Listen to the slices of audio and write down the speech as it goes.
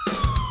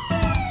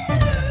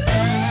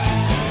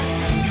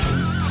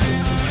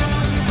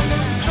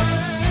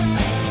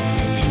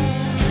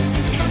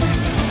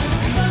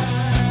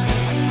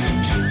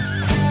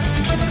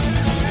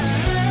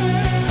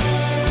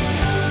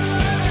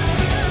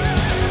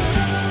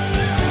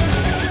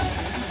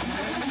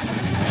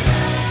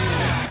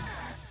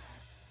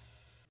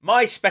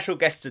My special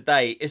guest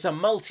today is a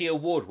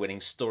multi-award winning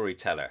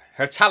storyteller.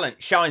 Her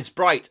talent shines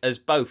bright as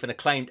both an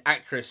acclaimed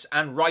actress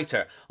and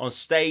writer on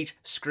stage,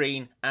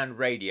 screen and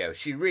radio.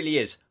 She really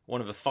is one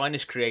of the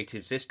finest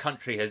creatives this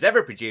country has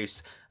ever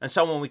produced and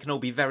someone we can all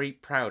be very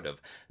proud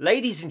of.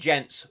 Ladies and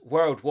gents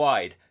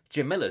worldwide,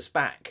 Jamila's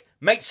back.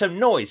 Make some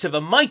noise for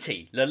the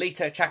mighty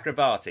Lolita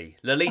Chakrabarti.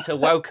 Lolita,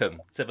 welcome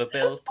to the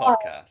Build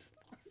podcast.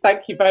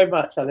 Thank you very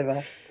much,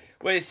 Oliver.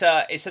 Well,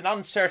 it's an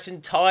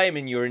uncertain time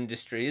in your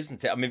industry,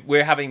 isn't it? I mean,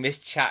 we're having this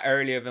chat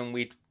earlier than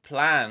we'd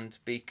planned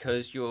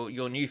because your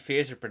new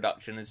theatre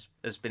production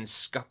has been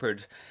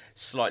scuppered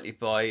slightly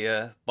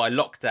by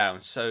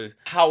lockdown. So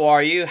how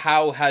are you?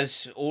 How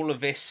has all of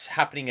this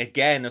happening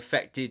again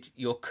affected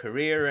your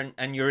career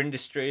and your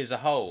industry as a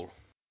whole?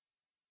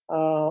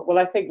 Well,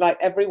 I think like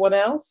everyone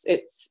else,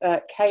 it's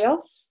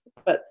chaos,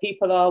 but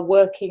people are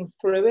working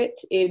through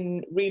it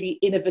in really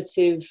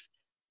innovative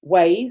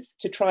ways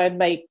to try and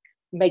make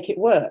it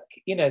work,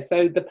 you know.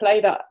 So the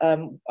play that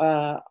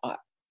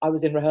I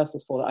was in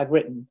rehearsals for, that I've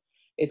written,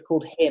 is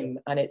called Him,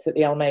 and it's at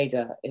the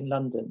Almeida in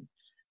London.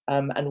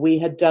 And we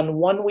had done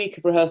 1 week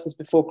of rehearsals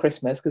before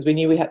Christmas because we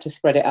knew we had to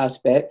spread it out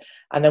a bit.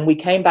 And then we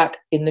came back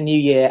in the new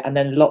year and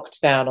then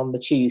locked down on the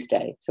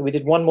Tuesday. So we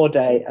did one more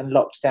day and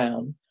locked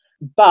down.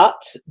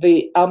 But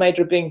the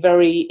Almeida are being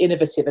very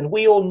innovative, and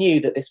we all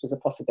knew that this was a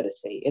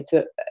possibility.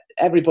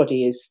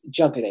 Everybody is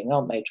juggling,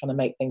 aren't they, trying to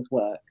make things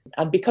work.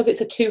 And because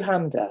it's a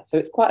two-hander, so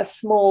it's quite a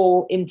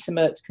small,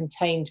 intimate,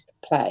 contained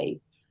play,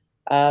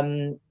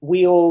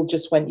 we all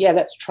just went, yeah,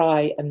 let's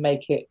try and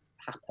make it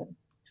happen.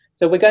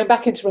 So we're going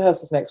back into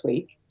rehearsals next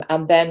week,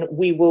 and then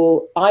we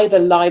will either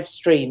live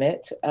stream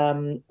it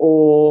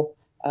or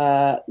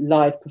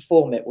live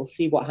perform it. We'll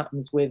see what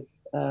happens with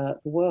the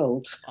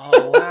world.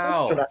 Oh,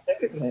 wow. It's dramatic,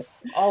 isn't it?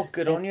 Oh,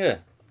 good on you.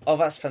 Oh,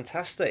 that's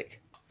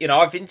fantastic. You know,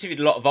 I've interviewed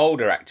a lot of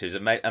older actors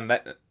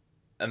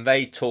and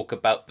they talk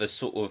about the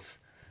sort of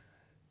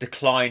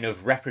decline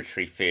of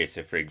repertory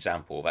theatre, for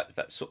example,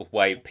 that sort of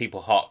way people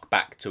hark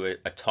back to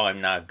a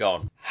time now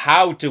gone.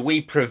 How do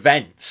we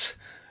prevent,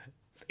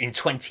 in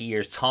 20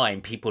 years' time,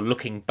 people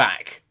looking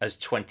back as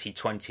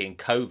 2020 and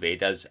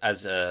COVID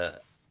as a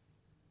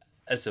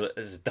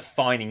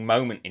defining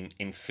moment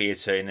in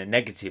theatre in a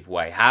negative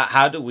way?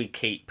 How do we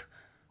keep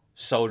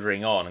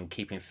soldiering on and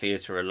keeping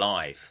theatre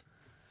alive?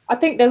 I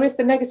think there is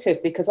the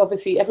negative, because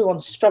obviously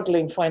everyone's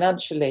struggling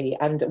financially,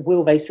 and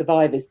will they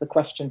survive is the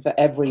question for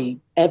every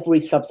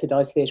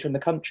subsidised theatre in the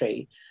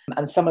country.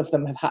 And some of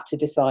them have had to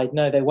decide,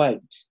 no, they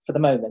won't for the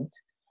moment.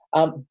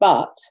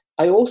 But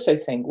I also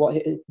think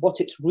what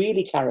it's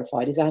really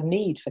clarified is our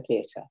need for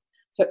theatre.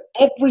 So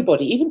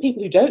everybody, even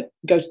people who don't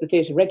go to the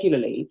theatre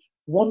regularly,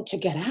 want to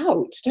get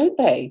out, don't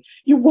they?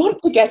 You want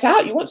to get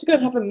out. You want to go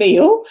and have a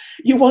meal.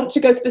 You want to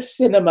go to the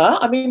cinema.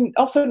 I mean,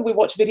 often we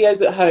watch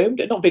videos at home,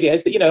 not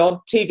videos, but, you know, on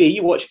TV,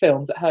 you watch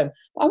films at home.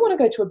 But I want to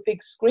go to a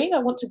big screen. I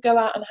want to go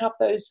out and have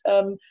those,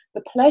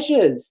 the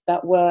pleasures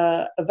that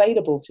were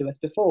available to us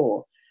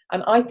before.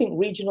 And I think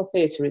regional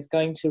theatre is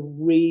going to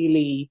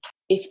really,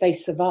 if they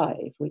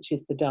survive, which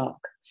is the dark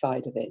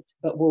side of it,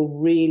 but will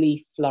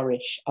really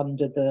flourish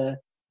under the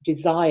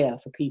desire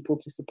for people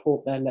to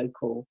support their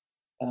local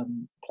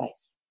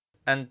place.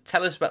 And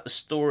tell us about the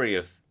story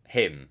of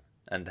Him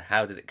and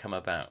how did it come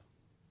about?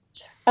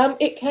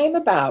 It came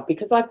about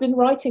because I've been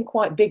writing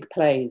quite big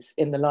plays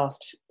in the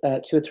last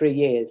 2 or 3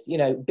 years, you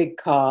know, big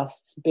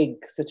casts,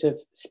 big sort of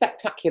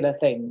spectacular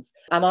things.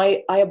 And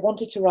I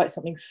wanted to write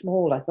something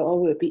small. I thought,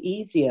 oh, it'd be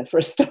easier for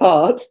a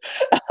start.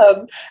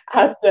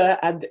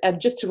 And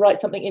just to write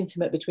something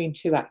intimate between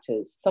two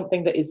actors,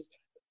 something that is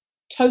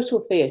total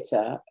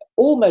theatre,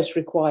 almost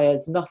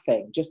requires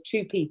nothing, just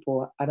two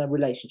people and a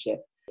relationship.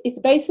 It's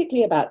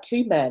basically about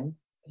two men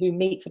who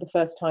meet for the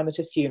first time at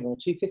a funeral,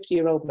 two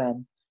 50-year-old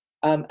men,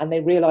 and they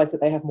realise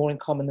that they have more in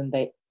common than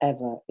they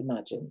ever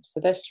imagined.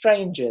 So they're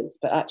strangers,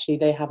 but actually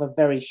they have a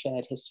very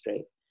shared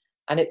history.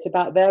 And it's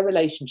about their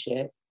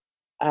relationship.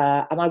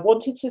 And I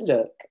wanted to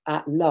look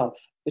at love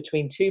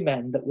between two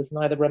men that was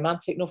neither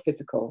romantic nor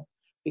physical,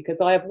 because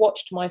I have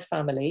watched my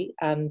family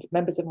and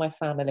members of my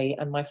family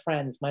and my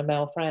friends, my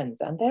male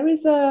friends, and there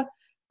is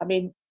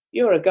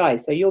you're a guy,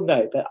 so you'll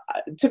know, but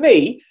to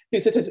me, who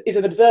sort of is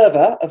an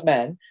observer of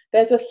men,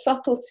 there's a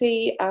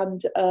subtlety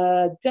and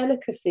a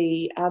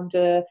delicacy and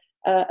a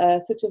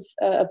sort of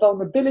a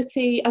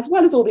vulnerability, as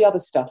well as all the other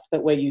stuff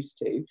that we're used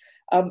to.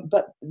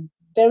 But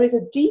there is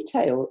a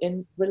detail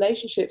in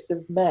relationships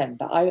of men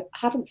that I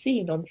haven't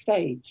seen on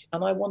stage,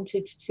 and I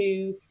wanted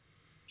to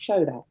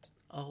show that.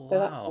 Oh, so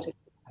wow. That's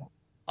what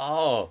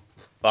Oh,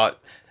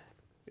 but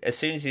as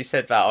soon as you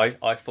said that,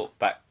 I thought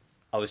back.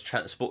 I was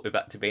transported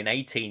back to being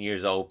 18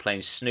 years old,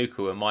 playing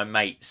snooker with my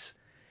mates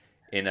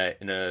in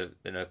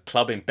a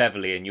club in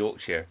Beverley in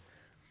Yorkshire,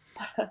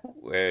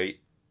 where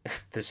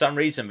for some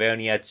reason they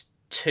only had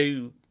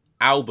 2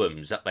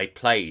 albums that they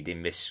played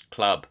in this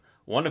club.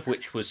 One of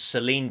which was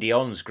Celine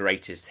Dion's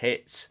greatest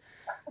hits,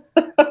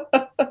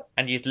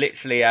 and you'd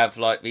literally have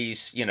like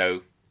these, you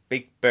know,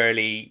 big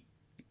burly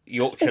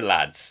Yorkshire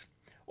lads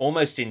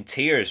almost in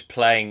tears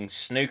playing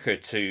snooker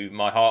to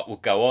My Heart Will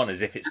Go On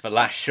as if it's the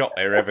last shot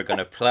they're ever going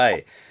to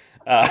play.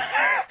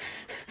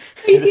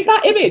 You see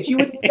that image, you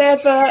would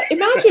never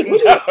imagine,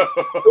 would you?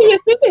 See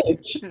this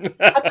image.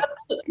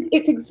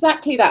 It's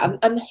exactly that.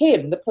 And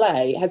him, the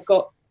play, has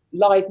got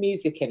live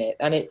music in it,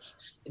 and it's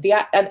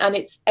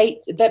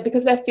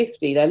because they're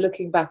 50, they're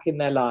looking back in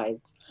their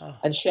lives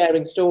and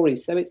sharing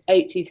stories. So it's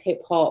 80s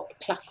hip hop,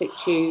 classic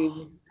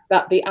tunes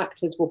that the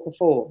actors will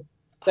perform.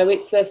 So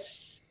it's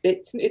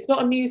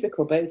not a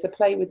musical, but it's a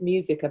play with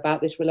music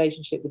about this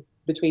relationship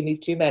between these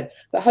two men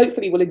that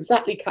hopefully will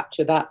exactly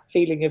capture that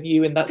feeling of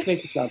you in that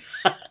snooker club.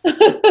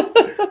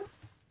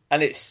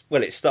 And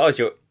it stars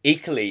your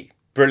equally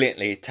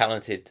brilliantly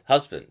talented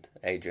husband,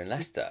 Adrian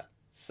Lester.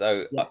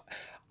 So yeah.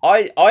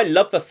 I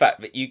love the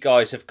fact that you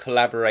guys have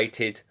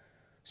collaborated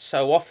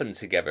so often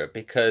together,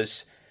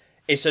 because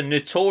it's a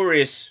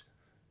notoriously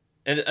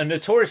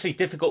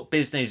difficult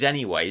business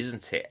anyway,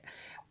 isn't it?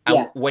 And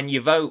yeah. when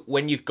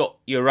you've got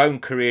your own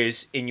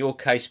careers, in your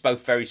case,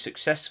 both very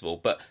successful,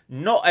 but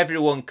not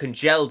everyone can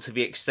gel to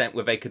the extent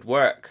where they could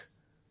work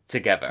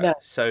together. No.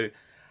 So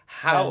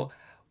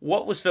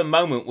what was the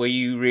moment where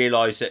you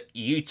realised that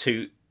you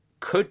two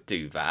could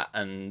do that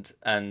and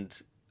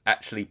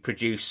actually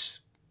produce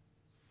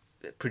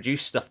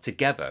stuff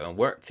together and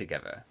work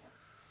together?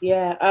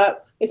 Yeah,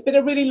 it's been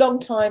a really long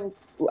time.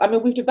 I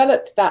mean, we've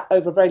developed that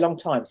over a very long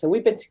time. So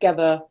we've been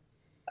together,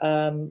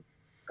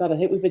 I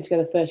think we've been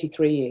together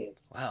 33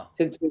 years. Wow.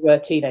 Since we were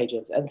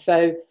teenagers. And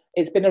so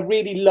it's been a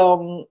really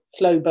long,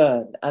 slow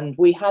burn. And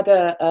we had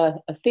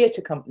a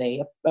theatre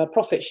company, a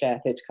profit share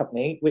theatre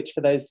company, which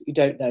for those who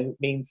don't know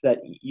means that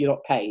you're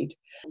not paid,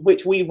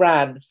 which we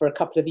ran for a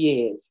couple of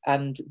years.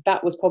 And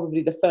that was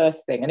probably the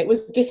first thing. And it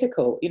was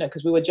difficult,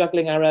 because we were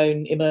juggling our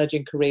own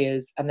emerging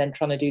careers and then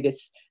trying to do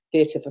this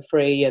theatre for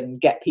free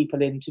and get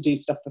people in to do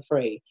stuff for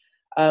free.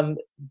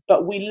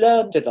 But we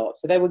learned a lot.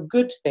 So there were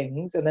good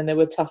things and then there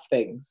were tough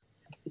things.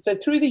 So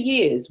through the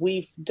years,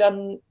 we've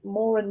done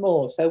more and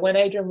more. So when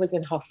Adrian was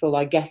in Hustle,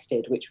 I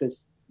guested, which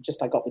was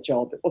just I got the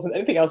job. It wasn't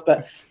anything else,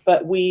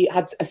 but we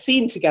had a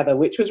scene together,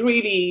 which was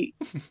really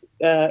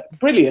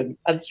brilliant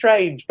and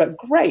strange, but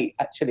great,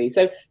 actually.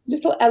 So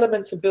little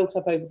elements have built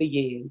up over the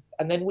years.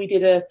 And then we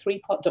did a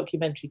 3-part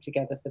documentary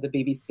together for the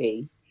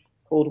BBC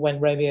called When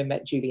Romeo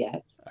Met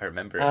Juliet. I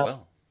remember it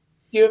well.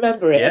 Do you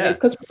remember it? Yeah. And it's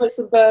because we were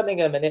from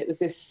Birmingham, and it was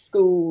this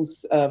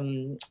school's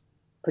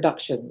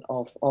production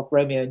of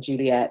Romeo and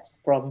Juliet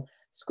from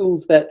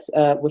schools that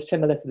were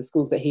similar to the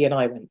schools that he and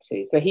I went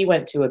to. So he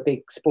went to a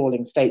big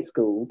sprawling state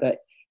school that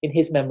in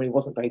his memory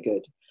wasn't very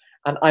good.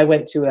 And I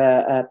went to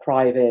a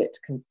private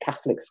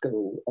Catholic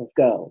school of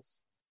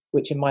girls,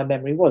 which in my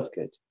memory was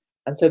good.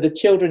 And so the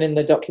children in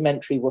the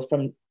documentary were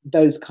from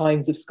those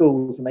kinds of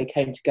schools, and they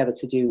came together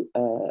to do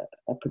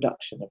a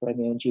production of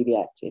Romeo and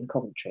Juliet in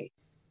Coventry.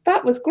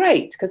 That was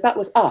great, because that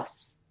was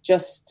us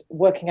just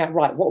working out,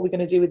 right, what are we going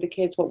to do with the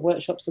kids? What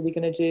workshops are we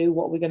going to do?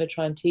 What are we going to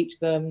try and teach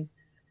them?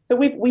 So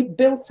we've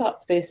built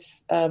up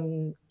this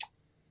thing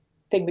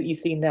that you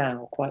see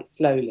now quite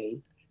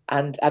slowly,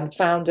 and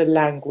found a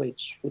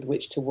language with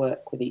which to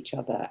work with each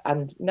other.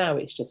 And now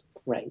it's just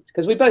great,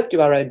 because we both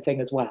do our own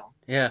thing as well.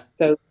 Yeah.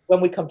 So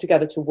when we come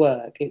together to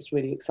work, it's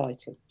really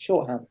exciting.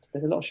 Shorthand.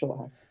 There's a lot of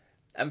shorthand.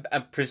 And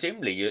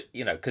presumably,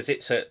 you know, because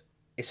it's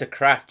a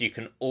craft you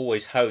can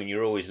always hone,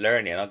 you're always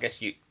learning. I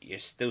guess you're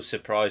still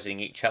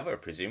surprising each other,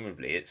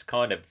 presumably. It's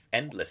kind of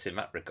endless in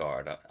that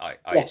regard, I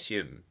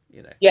assume,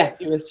 you know. Yeah,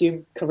 you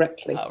assume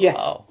correctly. Oh, yes.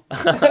 Wow.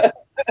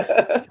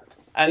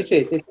 And it's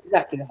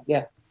exactly that,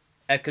 yeah.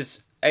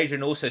 Because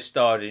Adrian also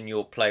starred in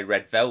your play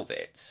Red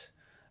Velvet.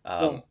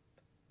 Am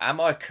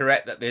I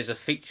correct that there's a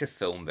feature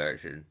film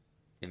version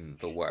in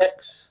the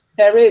works?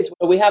 There is.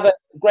 Well, we have a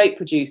great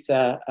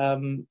producer,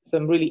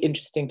 some really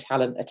interesting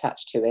talent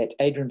attached to it,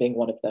 Adrian being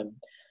one of them.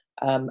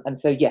 And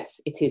so,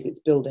 yes, it is. It's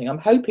building. I'm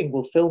hoping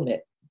we'll film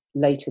it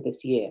later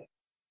this year.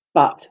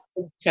 But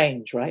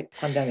change, right?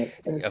 Pandemic.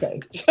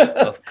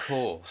 Of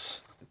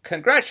course.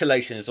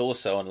 Congratulations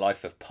also on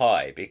Life of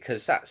Pi,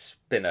 because that's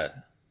been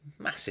a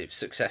massive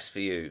success for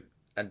you,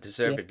 and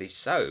deservedly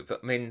so.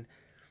 But I mean,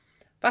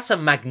 that's a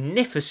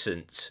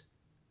magnificent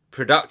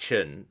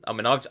production. I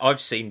mean, I've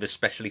seen the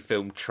specially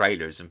filmed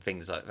trailers and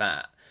things like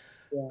that.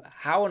 Yeah.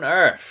 How on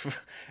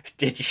earth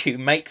did you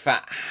make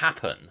that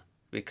happen?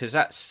 Because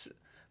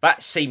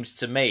that seems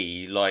to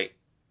me like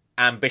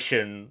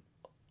ambition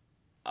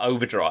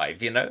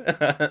overdrive, you know?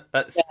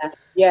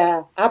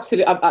 Yeah,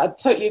 absolutely. I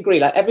totally agree.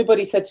 Like,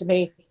 everybody said to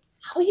me,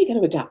 how are you going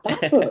to adapt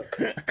that book?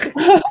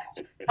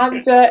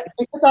 And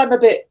because I'm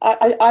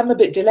a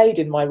bit delayed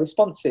in my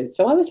responses,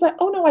 so I was like,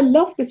 oh no, I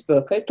love this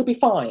book, it'll be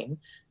fine.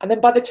 And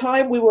then by the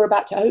time we were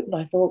about to open,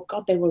 I thought,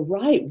 God, they were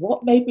right.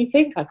 What made me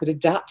think I could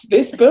adapt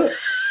this book?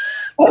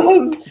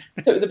 So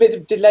it was a bit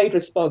of delayed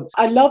response.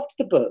 I loved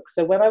the book,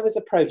 so when I was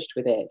approached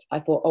with it, I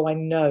thought, oh, I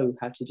know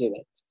how to do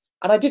it.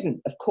 And I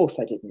didn't, of course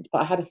I didn't,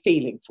 but I had a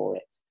feeling for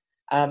it.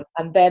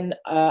 And then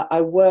I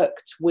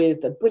worked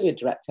with a brilliant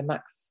director,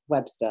 Max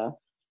Webster,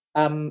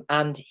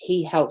 and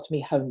he helped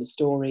me hone the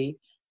story.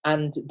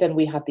 And then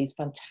we had these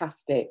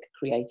fantastic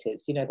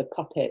creatives, you know, the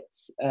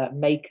puppets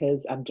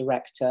makers and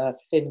director,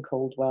 Finn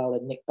Caldwell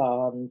and Nick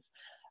Barnes,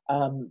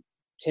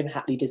 Tim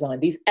Hatley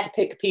designed. These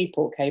epic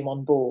people came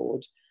on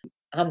board.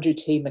 Andrew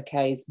T.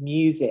 McKay's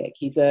music.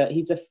 He's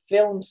a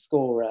film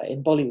scorer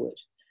in Bollywood.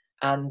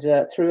 And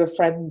through a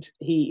friend,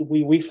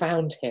 we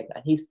found him,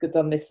 and he's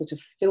done this sort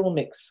of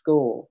filmic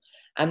score.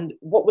 And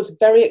what was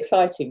very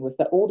exciting was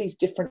that all these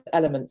different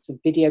elements of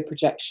video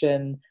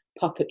projection,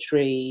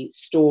 puppetry,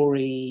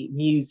 story,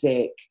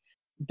 music,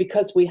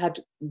 because we had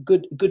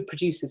good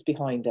producers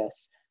behind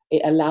us,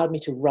 it allowed me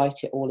to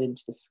write it all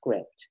into the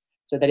script,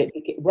 so that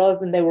rather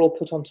than they were all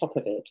put on top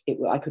of it,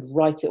 I could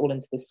write it all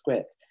into the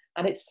script.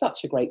 And it's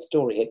such a great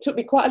story. It took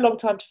me quite a long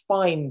time to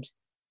find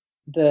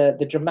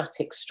the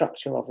dramatic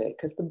structure of it,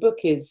 because the book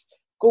is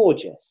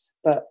gorgeous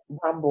but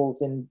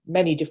rambles in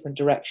many different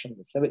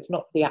directions, so it's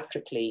not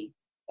theatrically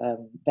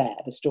there,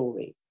 the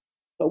story.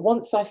 But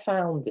once I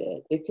found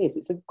it,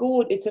 it's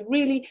a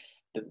really,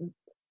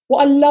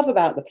 what I love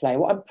about the play,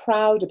 what I'm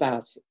proud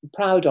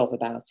of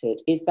about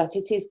it, is that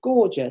it is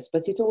gorgeous,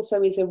 but it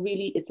also is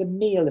it's a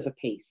meal of a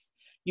piece.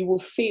 You will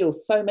feel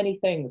so many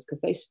things,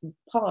 because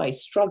Pi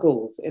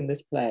struggles in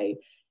this play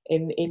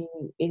in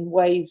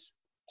ways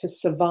to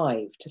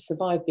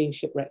survive being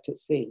shipwrecked at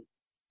sea.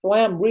 So I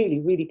am really,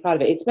 really proud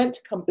of it. It was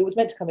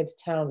meant to come into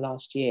town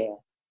last year,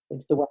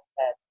 into the West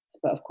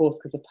End, but of course,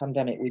 because of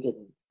pandemic, we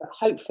didn't. But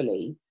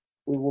hopefully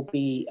we will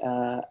be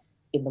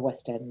in the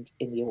West End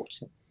in the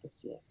autumn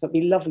this year. So it'd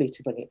be lovely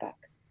to bring it back.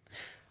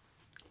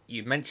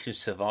 You mentioned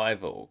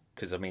survival,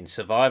 because I mean,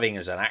 surviving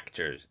as an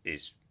actor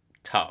is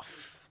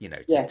tough, you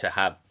know, to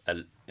have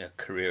a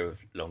career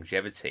of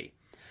longevity.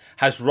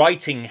 Has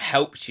writing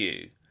helped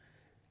you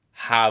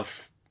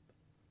have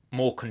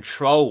more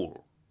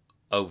control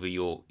over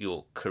your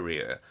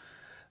career?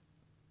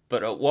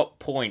 But at what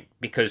point,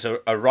 because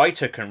a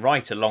writer can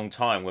write a long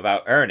time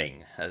without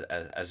earning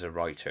as a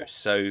writer,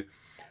 so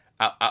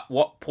at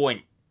what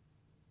point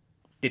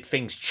did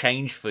things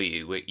change for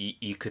you where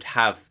you could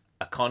have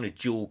a kind of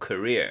dual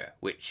career,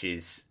 which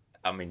is,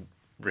 I mean,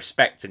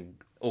 respect and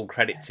all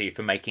credit to you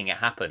for making it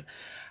happen.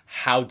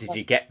 How did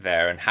you get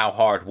there, and how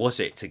hard was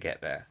it to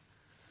get there?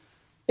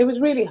 It was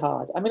really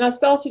hard. I mean, I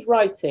started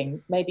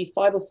writing maybe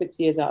 5 or 6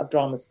 years out of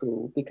drama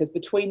school, because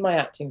between my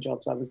acting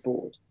jobs, I was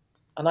bored.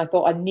 And I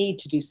thought I need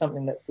to do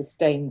something that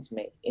sustains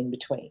me in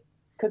between.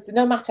 Because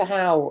no matter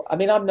how, I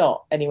mean, I'm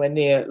not anywhere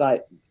near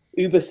like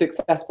uber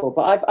successful,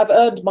 but I've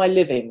earned my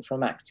living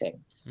from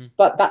acting.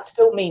 But that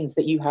still means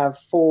that you have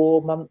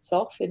 4 months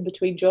off in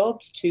between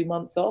jobs, 2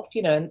 months off,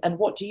 you know, and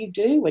what do you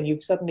do when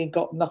you've suddenly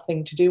got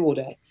nothing to do all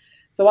day?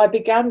 So I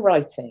began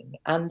writing,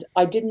 and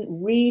I didn't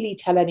really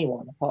tell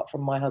anyone, apart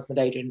from my husband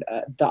Adrian,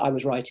 that I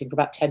was writing for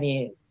about 10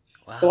 years.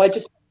 Wow. So I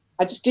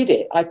just did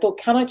it. I thought,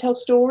 can I tell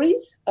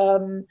stories?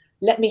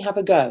 Let me have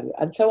a go.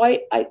 And so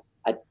I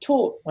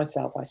taught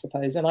myself, I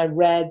suppose, and I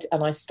read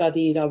and I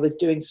studied. I was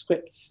doing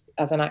scripts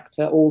as an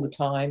actor all the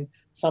time,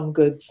 some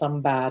good,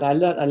 some bad. I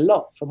learned a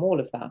lot from all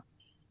of that.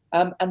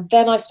 And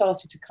then I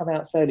started to come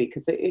out slowly,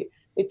 because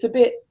it's a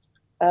bit,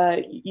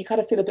 you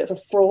kind of feel a bit of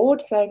a fraud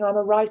saying I'm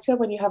a writer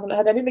when you haven't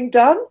had anything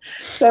done.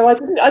 So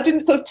I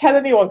didn't sort of tell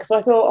anyone, because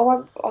I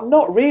thought, I'm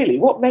not really.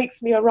 What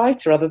makes me a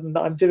writer other than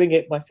that I'm doing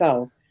it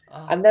myself?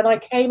 Oh. And then I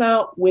came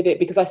out with it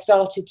because I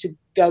started to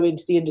go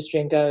into the industry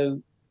and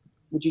go,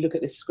 would you look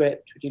at this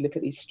script? Would you look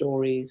at these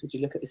stories? Would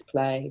you look at this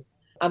play?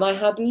 And I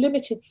had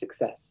limited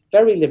success,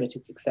 very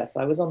limited success.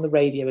 I was on the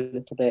radio a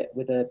little bit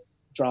with a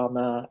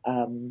drama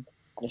and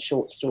a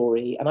short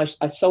story. And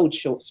I sold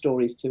short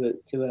stories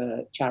to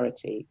a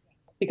charity,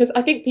 because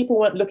I think people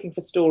weren't looking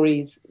for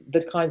stories,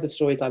 the kinds of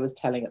stories I was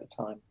telling at the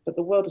time. But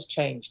the world has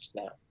changed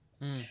now.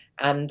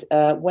 And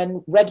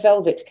when Red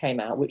Velvet came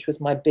out, which was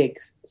my big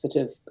sort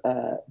of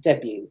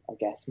debut, I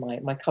guess,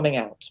 my coming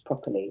out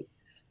properly,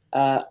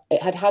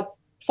 it had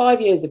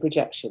 5 years of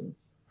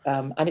projections.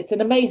 And it's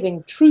an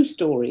amazing true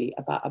story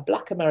about a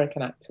Black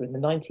American actor in the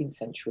 19th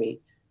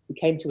century who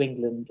came to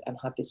England and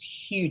had this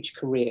huge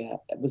career,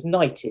 was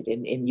knighted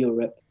in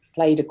Europe,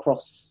 played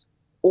across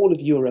all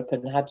of Europe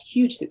and had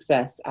huge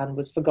success, and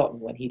was forgotten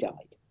when he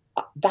died.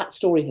 That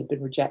story had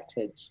been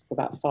rejected for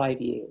about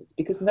 5 years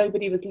because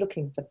nobody was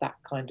looking for that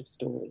kind of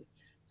story.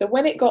 So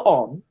when it got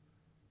on,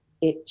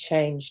 it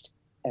changed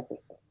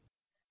everything.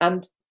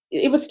 And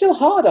it was still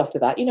hard after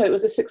that. You know, it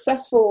was a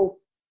successful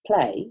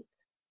play,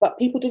 but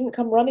people didn't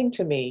come running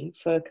to me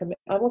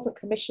I wasn't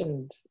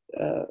commissioned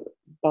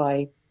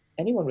by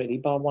anyone really,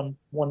 bar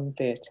one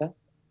theatre.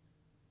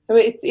 So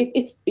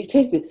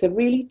it's a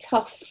really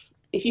tough.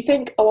 If you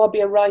think, I'll be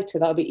a writer,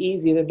 that'll be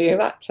easier than being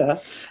an actor,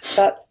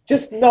 that's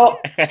just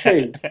not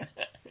true.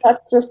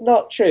 That's just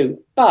not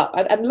true.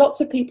 But, and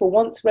lots of people,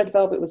 once Red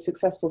Velvet was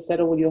successful,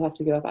 said, oh, well, you'll have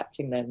to go up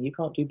acting then. You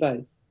can't do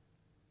both.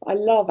 I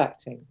love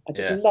acting. I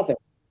just love it.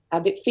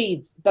 And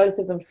both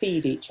of them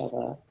feed each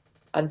other.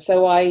 And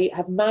so I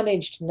have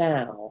managed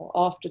now,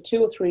 after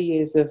 2 or 3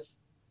 years of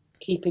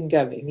keeping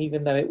going,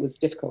 even though it was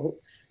difficult,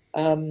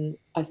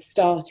 I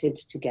started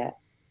to get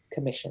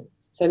commissions.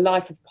 So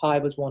Life of Pi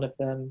was one of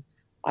them.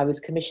 I was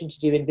commissioned to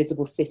do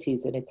Invisible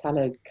Cities, an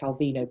Italo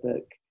Calvino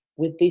book,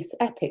 with this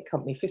epic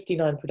company,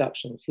 59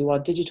 Productions, who are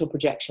digital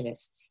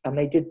projectionists, and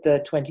they did the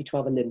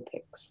 2012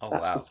 Olympics. Oh,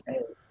 That's wow. the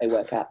scale they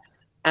work at.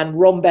 And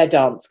Rombe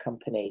Dance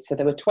Company. So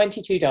there were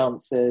 22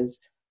 dancers,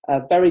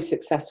 a very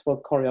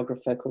successful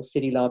choreographer called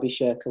Sidi Labi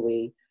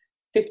Sherkawi,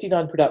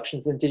 59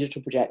 Productions and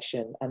digital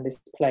projection, and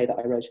this play that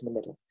I wrote in the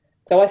middle.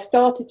 So I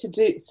started to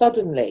do,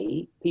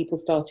 suddenly people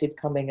started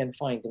coming and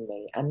finding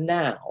me, and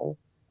now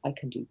I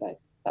can do both.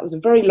 That was a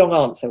very long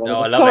answer, Oliver. No,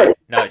 I love Sorry. it.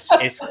 No,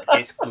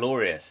 it's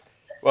glorious.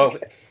 Well,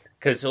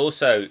 because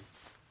also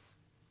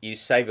you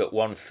say that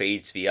one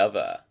feeds the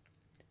other.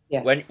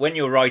 Yeah. When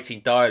you're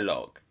writing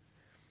dialogue,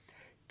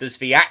 does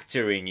the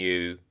actor in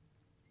you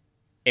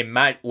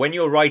when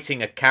you're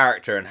writing a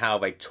character and how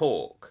they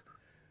talk,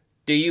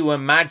 do you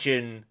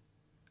imagine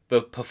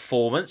the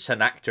performance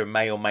an actor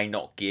may or may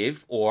not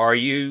give, or are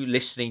you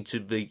listening to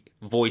the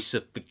voice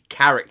of the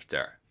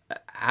character?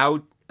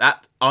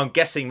 I'm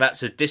guessing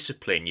that's a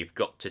discipline you've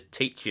got to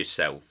teach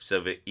yourself,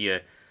 so that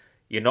you're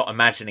not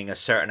imagining a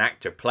certain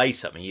actor play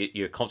something.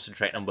 You're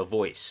concentrating on the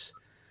voice.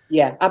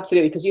 Yeah,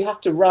 absolutely. Because you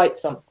have to write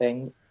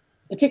something,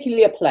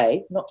 particularly a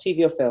play, not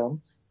TV or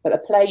film, but a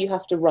play you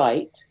have to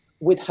write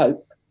with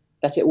hope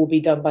that it will be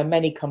done by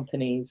many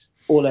companies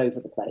all over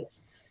the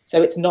place.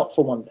 So it's not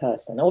for one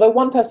person. Although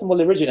one person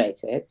will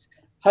originate it,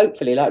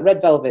 hopefully, like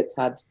Red Velvet's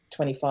had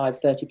 25,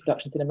 30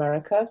 productions in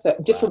America. So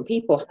different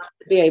people have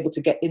to be able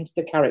to get into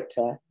the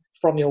character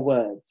from your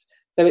words.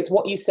 So it's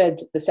what you said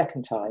the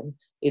second time,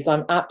 is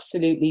I'm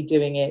absolutely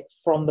doing it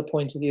from the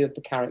point of view of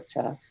the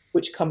character,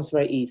 which comes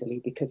very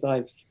easily because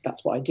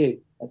that's what I do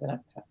as an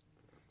actor.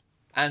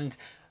 And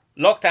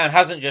lockdown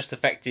hasn't just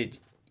affected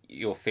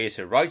your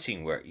theatre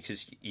writing work,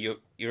 because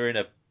you're in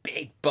a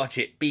big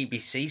budget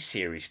BBC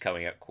series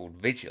coming out called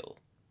Vigil.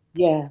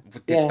 Yeah.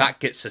 Did that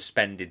get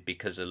suspended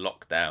because of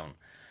lockdown?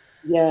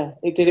 Yeah,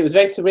 it did. It was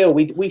very surreal.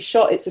 We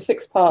shot, it's a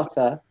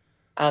 6-parter,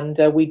 and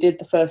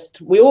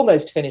we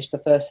almost finished the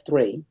first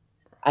 3,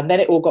 and then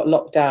it all got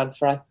locked down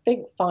for, I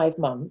think, 5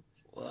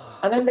 months. Whoa.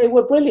 And then they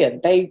were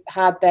brilliant. They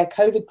had their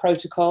COVID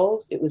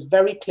protocols. It was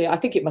very clear. I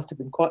think it must have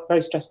been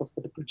very stressful for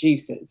the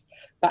producers,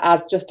 but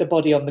as just a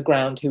body on the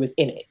ground who was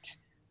in it,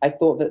 I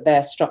thought that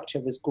their structure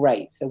was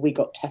great. So we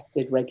got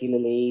tested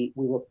regularly.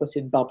 We were put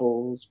in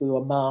bubbles. We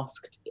were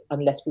masked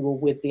unless we were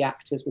with the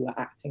actors we were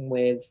acting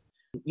with.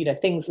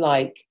 Things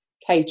like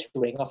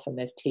catering. Often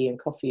there's tea and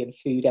coffee and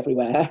food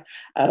everywhere,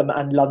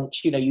 and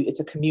lunch.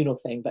 It's a communal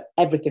thing, but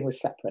everything was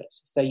separate.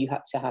 So you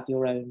had to have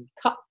your own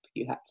cup.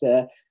 You had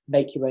to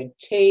make your own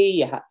tea.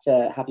 You had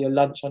to have your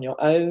lunch on your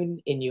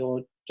own in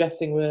your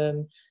dressing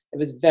room. It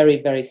was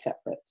very, very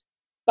separate.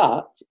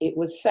 But it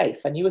was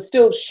safe, and you were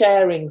still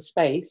sharing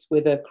space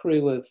with a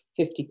crew of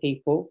 50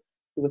 people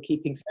who were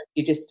keeping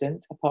socially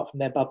distant apart from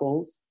their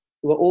bubbles,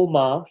 who were all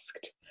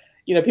masked.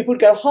 People would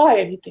go, hi,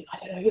 and you'd think, I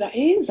don't know who that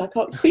is, I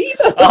can't see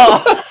them.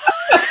 Oh.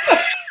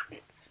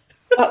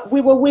 But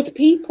we were with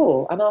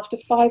people, and after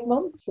 5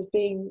 months of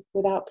being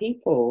without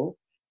people,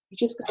 you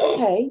just go,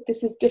 okay,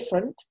 this is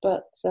different,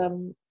 but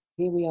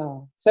here we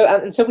are.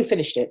 So we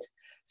finished it.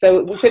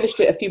 So we finished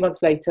it a few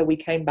months later. We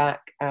came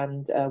back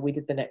and we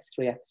did the next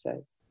 3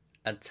 episodes.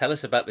 And tell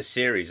us about the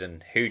series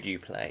and who do you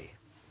play?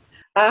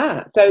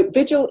 So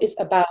Vigil is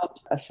about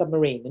a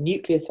submarine, a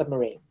nuclear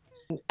submarine.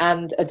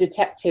 And a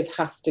detective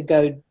has to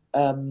go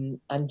and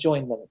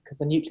join them because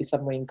the nuclear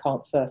submarine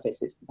can't surface.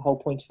 The whole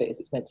point of it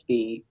is it's meant to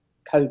be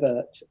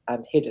covert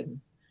and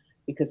hidden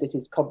because it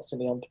is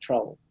constantly on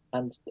patrol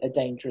and a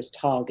dangerous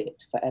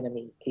target for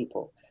enemy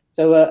people.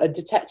 So a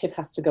detective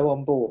has to go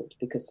on board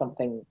because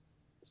something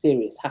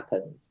serious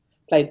happens.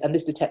 And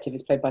this detective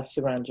is played by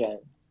Suran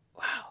Jones.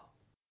 Wow.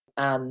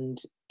 And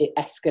it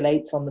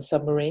escalates on the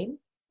submarine,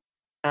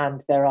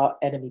 and there are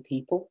enemy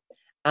people.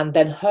 And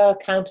then her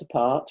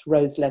counterpart,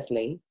 Rose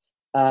Leslie,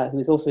 who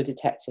is also a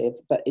detective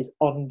but is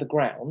on the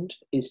ground,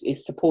 is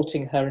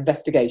supporting her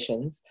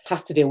investigations,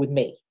 has to deal with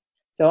me.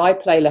 So I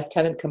play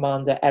Lieutenant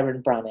Commander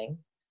Erin Branning,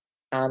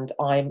 and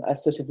I'm a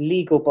sort of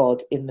legal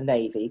bod in the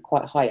Navy,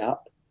 quite high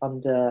up,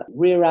 under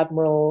Rear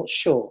Admiral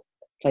Shaw,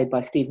 played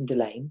by Stephen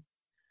Delane.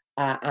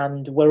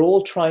 And we're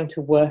all trying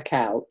to work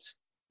out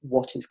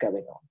what is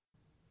going on.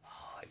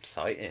 Oh,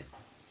 exciting.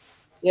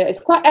 Yeah, it's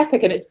quite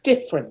epic and it's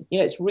different.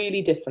 It's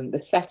really different. The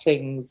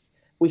settings,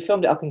 we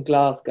filmed it up in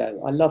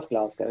Glasgow. I love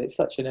Glasgow. It's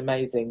such an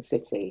amazing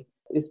city.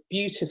 It's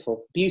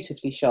beautiful,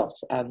 beautifully shot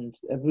and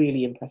a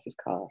really impressive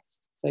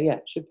cast. So yeah,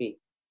 it should be.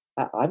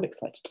 I'm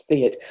excited to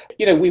see it.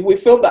 We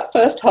filmed that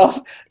first half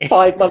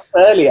 5 months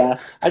earlier,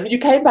 and you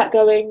came back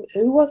going,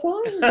 who was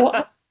I?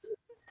 What?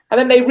 And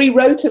then they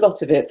rewrote a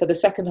lot of it for the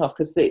second half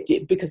because they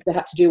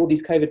had to do all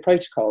these COVID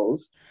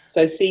protocols.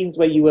 So scenes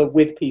where you were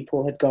with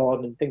people had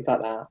gone and things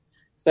like that.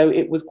 So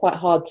it was quite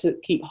hard to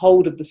keep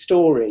hold of the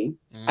story.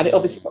 And it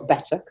obviously got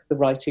better because the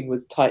writing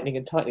was tightening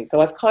and tightening. So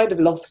I've kind of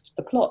lost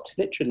the plot,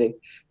 literally.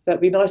 So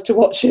it'd be nice to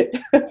watch it.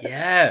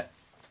 Yeah.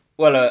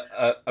 Well,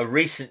 a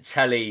recent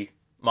telly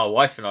my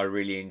wife and I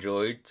really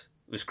enjoyed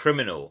was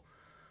Criminal.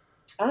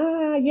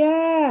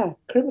 Yeah.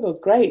 Criminal's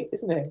great,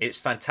 isn't it? It's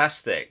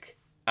fantastic.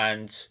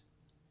 And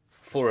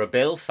for a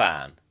Bill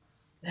fan,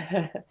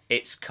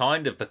 it's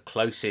kind of the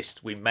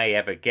closest we may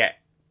ever get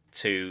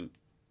to,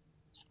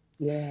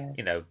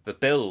 the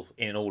Bill,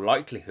 in all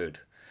likelihood,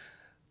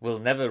 will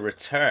never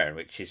return,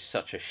 which is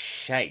such a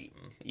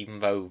shame,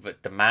 even though the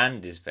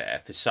demand is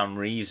there for some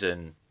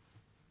reason.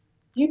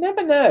 You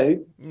never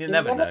know. You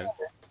never know.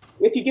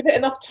 If you give it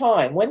enough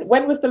time.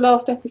 When was the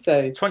last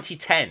episode?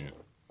 2010.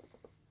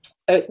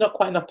 So it's not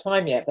quite enough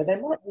time yet, but they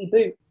might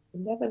reboot. You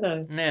never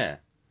know. Yeah.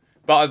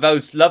 But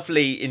those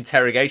lovely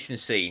interrogation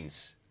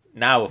scenes,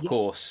 now, of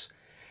course,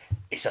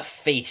 it's a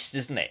feast,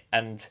 isn't it?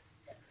 And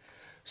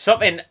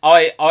something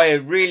I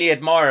really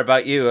admire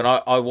about you, and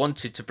I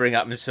wanted to bring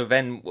up, and so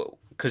then,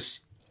 because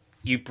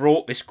you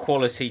brought this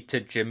quality to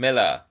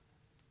Jamila,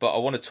 but I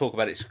want to talk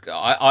about it.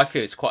 I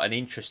feel it's quite an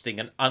interesting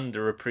and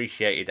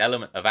underappreciated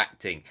element of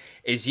acting,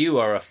 is you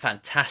are a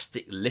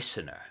fantastic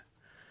listener.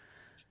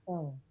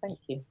 Oh, thank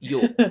you.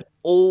 You're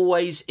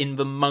always in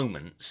the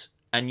moments,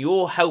 and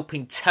you're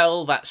helping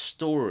tell that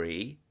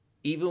story,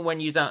 even when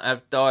you don't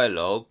have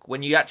dialogue.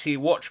 When you actually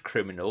watch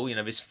Criminal,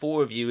 there's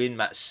 4 of you in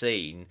that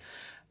scene,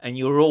 and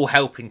you're all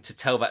helping to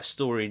tell that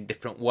story in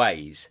different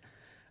ways.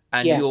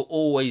 And you're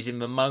always in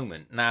the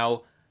moment.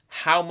 Now,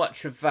 how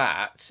much of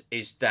that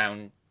is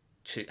down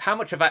to... How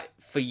much of that,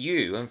 for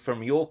you, and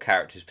from your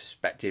character's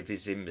perspective,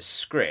 is in the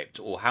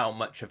script, or how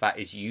much of that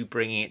is you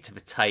bringing it to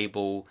the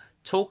table?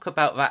 Talk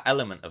about that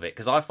element of it,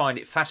 because I find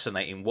it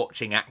fascinating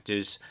watching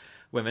actors,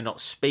 when they're not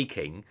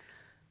speaking,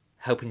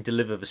 helping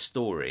deliver the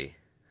story.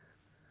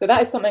 So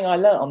that is something I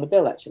learnt on the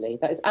Bill, actually.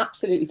 That is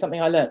absolutely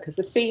something I learnt, because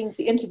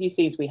the interview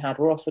scenes we had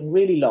were often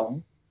really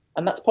long,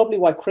 and that's probably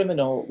why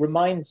Criminal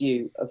reminds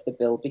you of the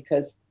Bill,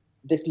 because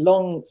this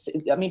long...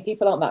 I mean,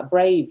 people aren't that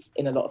brave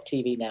in a lot of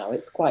TV now.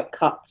 It's quite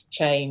cut,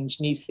 change,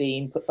 new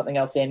scene, put something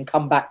else in,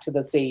 come back to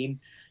the scene.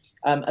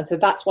 And so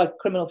that's why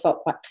Criminal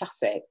felt quite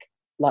classic,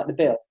 like the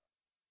Bill.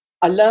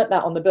 I learnt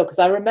that on the Bill, because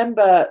I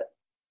remember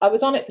I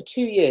was on it for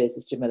 2 years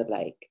as Jamila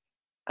Blake.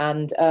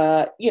 And,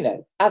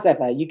 as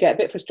ever, you get a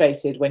bit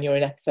frustrated when you're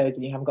in episodes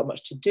and you haven't got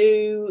much to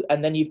do.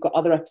 And then you've got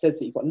other episodes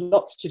that you've got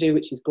lots to do,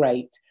 which is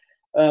great.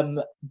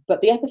 But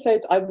the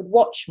episodes I would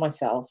watch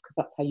myself, because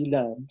that's how you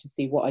learn, to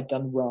see what I'd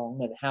done wrong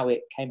and how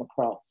it came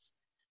across.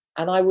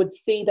 And I would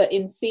see that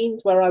in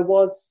scenes where I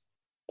was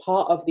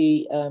part of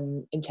the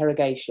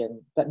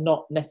interrogation, but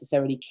not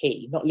necessarily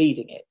key, not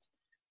leading it,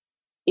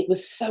 it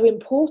was so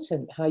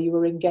important how you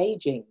were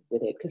engaging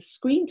with it, because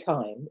screen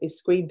time is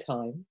screen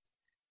time.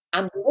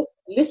 And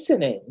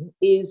listening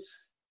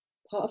is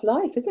part of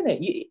life, isn't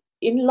it?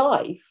 In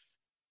life,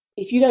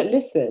 if you don't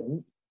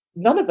listen,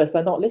 none of us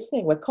are not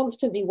listening. We're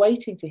constantly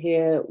waiting to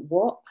hear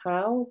what,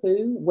 how,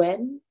 who,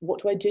 when,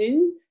 what do I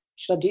do?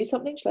 Should I do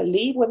something? Should I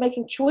leave? We're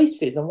making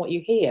choices on what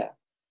you hear.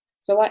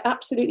 So I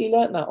absolutely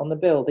learnt that on the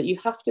Bill, that you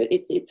have to,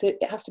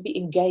 it has to be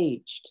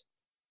engaged,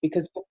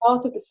 because you're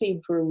part of the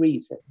scene for a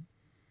reason,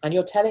 and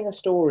you're telling a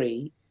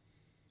story,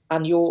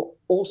 and you're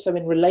also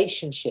in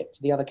relationship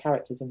to the other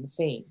characters in the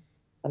scene,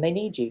 and they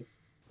need you.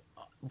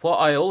 What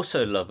I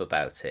also love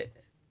about it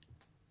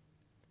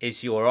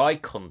is your eye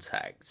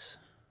contact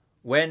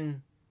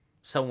when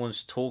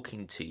someone's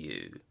talking to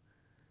you.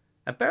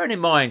 And bearing in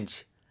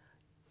mind,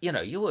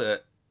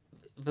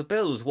 the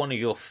Bill was one of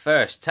your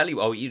first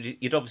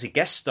you'd obviously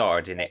guest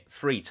starred in it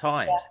 3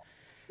 times.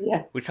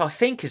 Yeah. Which I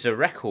think is a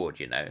record,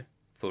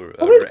 for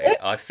it?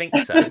 I think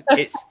so.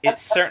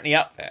 It's certainly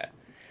up there.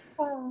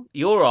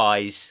 Your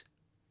eyes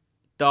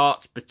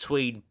dart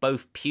between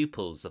both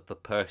pupils of the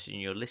person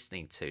you're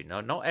listening to.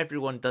 Now, not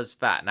everyone does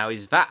that. Now,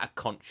 is that a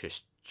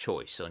conscious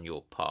choice on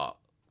your part?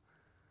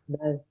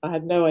 No, I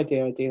had no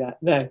idea I'd do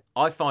that. No.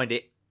 I find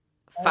it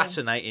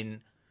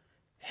fascinating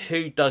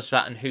who does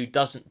that and who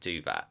doesn't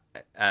do that.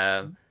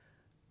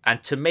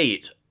 And to me,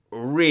 it's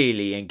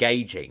really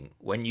engaging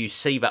when you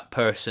see that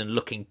person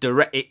looking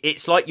direct.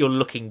 It's like you're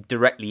looking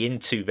directly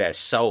into their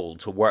soul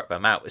to work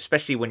them out,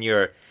 especially when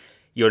you're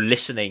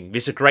listening.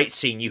 There's a great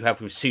scene you have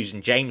with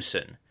Susan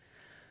Jameson,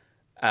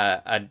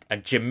 and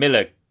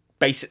Jamila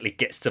basically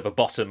gets to the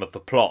bottom of the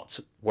plot,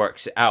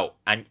 works it out,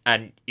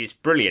 and it's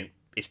brilliant.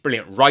 It's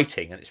brilliant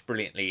writing, and it's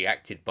brilliantly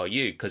acted by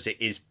you, because it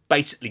is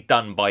basically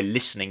done by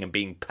listening and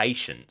being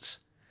patient.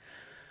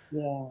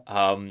 Yeah.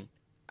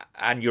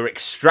 And you're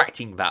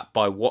extracting that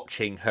by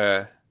watching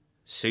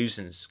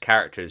Susan's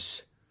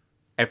character's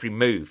every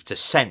move to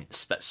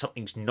sense that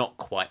something's not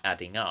quite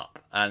adding up.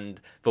 And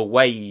the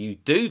way you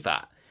do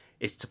that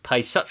is to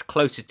pay such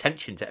close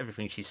attention to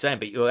everything she's saying,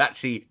 but you're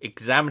actually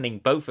examining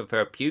both of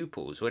her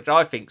pupils, which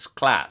I think's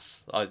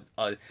class.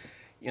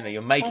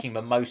 You're making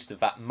the most of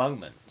that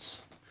moment.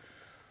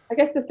 I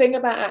guess the thing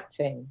about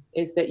acting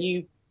is that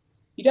you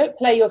don't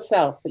play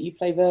yourself, but you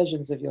play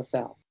versions of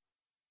yourself.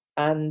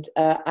 And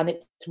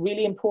it's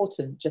really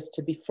important just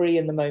to be free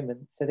in the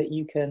moment so that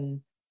you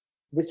can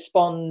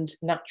respond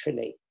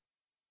naturally.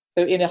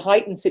 So in a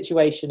heightened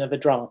situation of a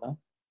drama,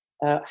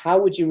 how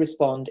would you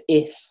respond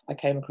if I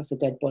came across a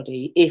dead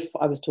body, if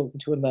I was talking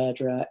to a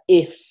murderer,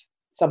 if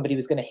somebody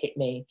was going to hit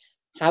me?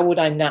 How would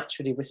I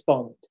naturally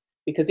respond?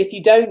 Because if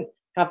you don't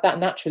have that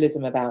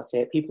naturalism about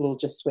it, people will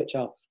just switch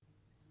off.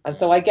 And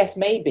so I guess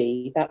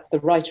maybe that's the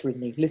writer in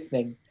me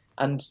listening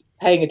and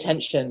paying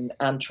attention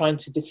and trying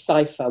to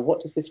decipher,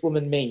 what does this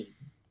woman mean?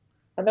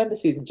 I remember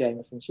Susan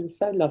Jameson. She was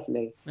so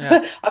lovely.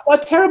 Yeah. I've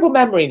got a terrible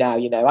memory now,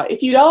 you know.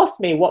 If you'd asked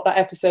me what that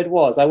episode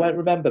was, I won't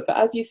remember. But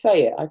as you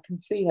say it, I can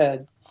see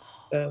her,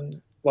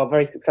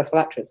 very successful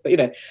actress. But, you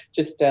know,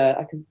 just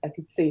I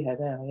can see her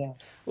now, yeah.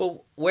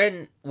 Well,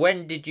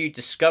 when did you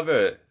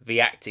discover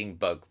the acting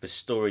bug, the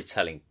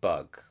storytelling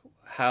bug?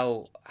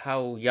 How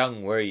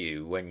young were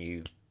you when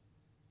you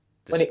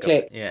discovered? When it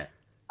clicked? Yeah.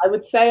 I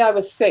would say I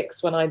was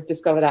 6 when I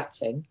discovered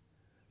acting.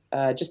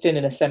 Just in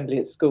an assembly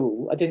at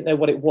school. I didn't know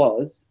what it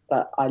was,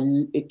 but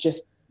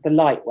the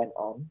light went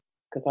on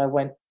because I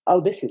went, oh,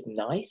 this is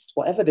nice.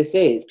 Whatever this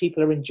is,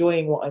 people are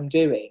enjoying what I'm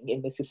doing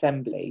in this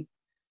assembly.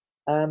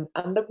 And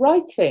the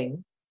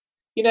writing,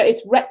 you know,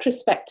 it's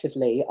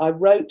retrospectively. I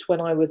wrote when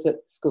I was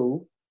at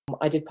school.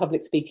 I did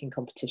public speaking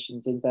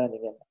competitions in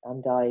Birmingham,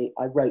 and I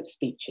wrote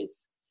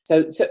speeches.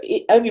 So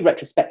only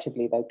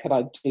retrospectively, though, can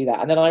I do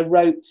that. And then I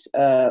wrote,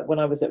 when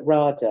I was at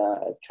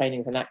RADA, training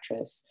as an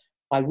actress,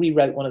 I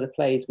rewrote one of the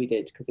plays we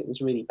did because it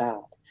was really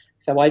bad.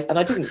 So I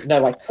didn't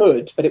know I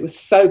could, but it was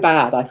so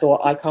bad. I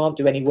thought, I can't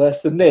do any worse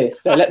than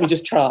this. So let me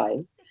just try.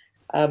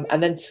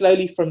 And then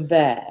slowly from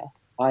there,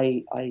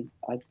 I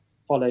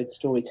followed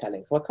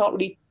storytelling. So I can't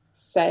really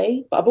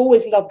say, but I've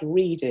always loved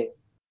reading,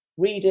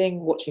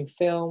 watching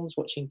films,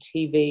 watching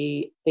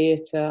TV,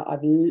 theatre. I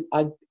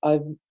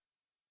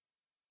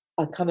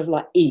kind of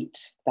like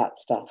eat that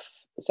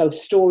stuff. So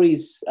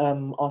stories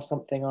are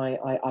something I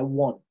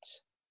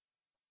want.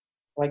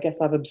 So I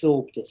guess I've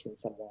absorbed it in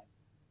some way.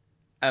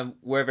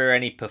 Were there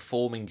any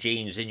performing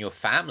genes in your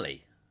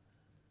family?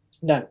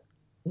 No.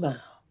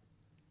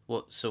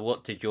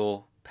 What did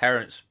your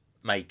parents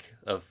make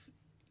of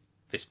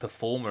this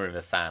performer in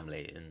the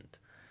family? And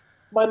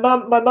my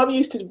mum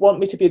used to want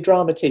me to be a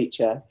drama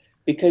teacher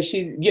because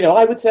she, you know,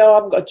 I would say, oh, I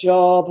haven't got a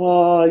job.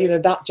 Oh, you know,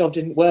 that job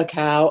didn't work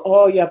out.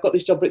 Oh, yeah, I've got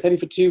this job, but it's only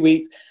for 2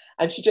 weeks.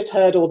 And she just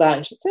heard all that,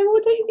 and she'd say, well,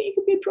 don't you think you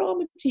could be a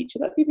drama teacher?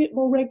 That'd be a bit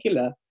more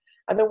regular.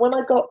 And then when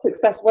I got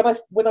success, when I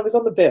was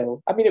on the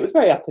bill, I mean, it was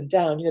very up and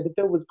down. You know, the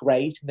bill was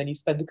great, and then you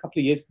spend a couple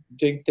of years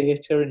doing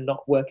theatre and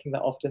not working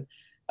that often.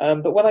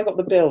 But when I got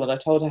the bill and I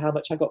told her how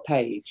much I got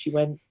paid, she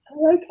went,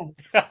 "Oh, okay."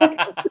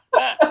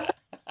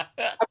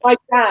 My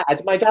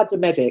dad's a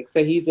medic,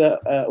 so he's a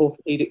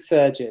orthopedic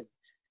surgeon,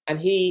 and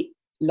he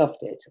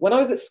loved it. When I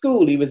was at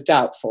school, he was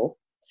doubtful,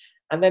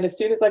 and then as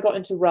soon as I got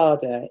into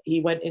RADA,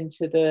 he went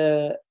into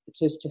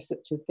his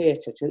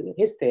theatre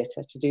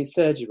to do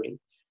surgery.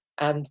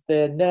 And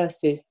the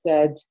nurses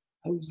said,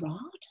 oh,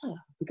 RADA,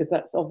 because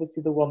that's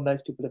obviously the one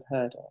most people have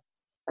heard of.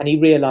 And he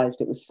realised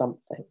it was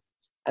something.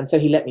 And so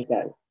he let me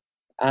go.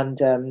 And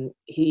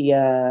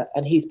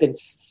he's been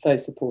so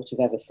supportive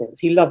ever since.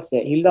 He loves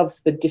it. He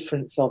loves the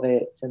difference of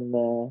it and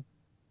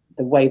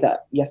the way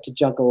that you have to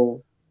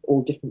juggle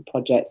all different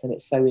projects. And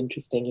it's so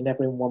interesting. You're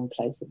never in one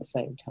place at the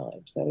same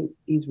time. So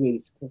he's really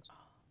supportive.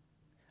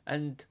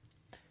 And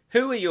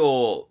who are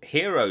your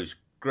heroes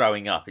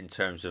growing up in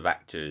terms of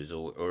actors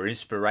or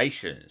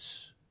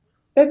inspirations?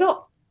 They're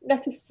not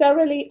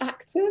necessarily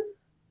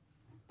actors,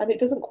 and it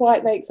doesn't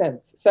quite make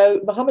sense.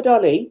 So Muhammad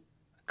Ali,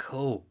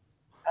 cool,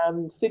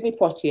 Sidney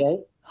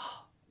Poitier,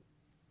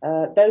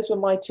 those were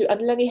my two,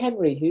 and Lenny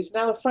Henry, who's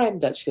now a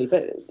friend actually.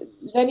 But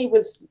Lenny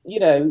was,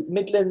 you know,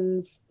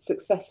 Midlands,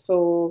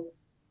 successful,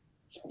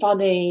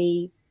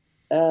 funny,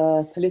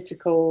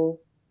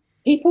 political,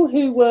 people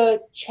who were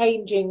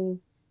changing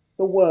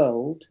the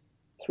world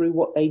through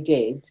what they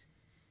did.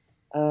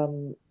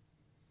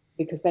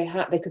 Because they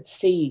could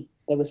see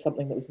there was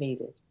something that was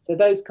needed. So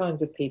those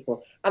kinds of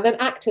people. And then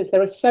actors,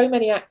 there are so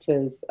many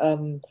actors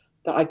that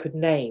I could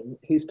name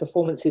whose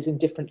performances in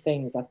different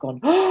things I've gone,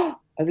 oh,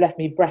 have left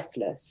me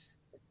breathless.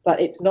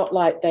 But it's not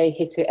like they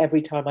hit it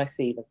every time I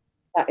see them.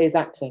 That is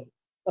acting.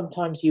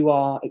 Sometimes you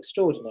are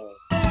extraordinary.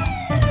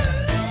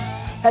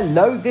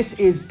 Hello, this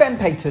is Ben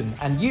Payton,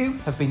 and you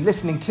have been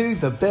listening to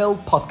The Bill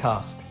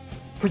Podcast.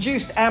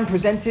 Produced and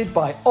presented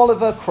by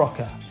Oliver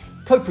Crocker.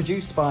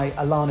 Co-produced by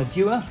Alana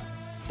Dewar,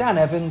 Dan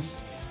Evans,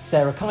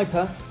 Sarah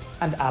Kuiper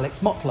and Alex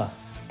Mottler.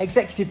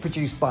 Executive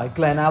produced by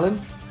Glenn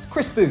Allen,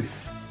 Chris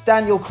Booth,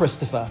 Daniel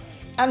Christopher,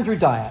 Andrew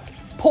Dyack,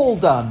 Paul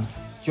Dunn,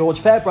 George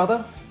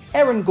Fairbrother,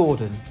 Erin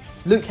Gordon,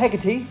 Luke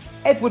Hegarty,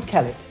 Edward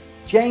Kellett,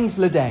 James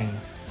Ledane,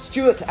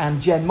 Stuart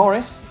and Jen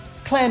Morris,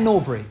 Claire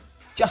Norbury,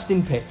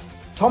 Justin Pitt,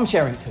 Tom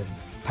Sherrington,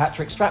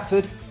 Patrick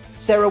Stratford,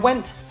 Sarah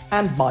Went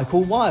and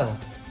Michael Weil.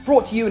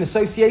 Brought to you in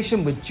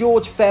association with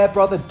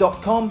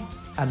GeorgeFairbrother.com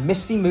and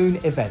Misty Moon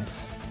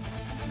Events.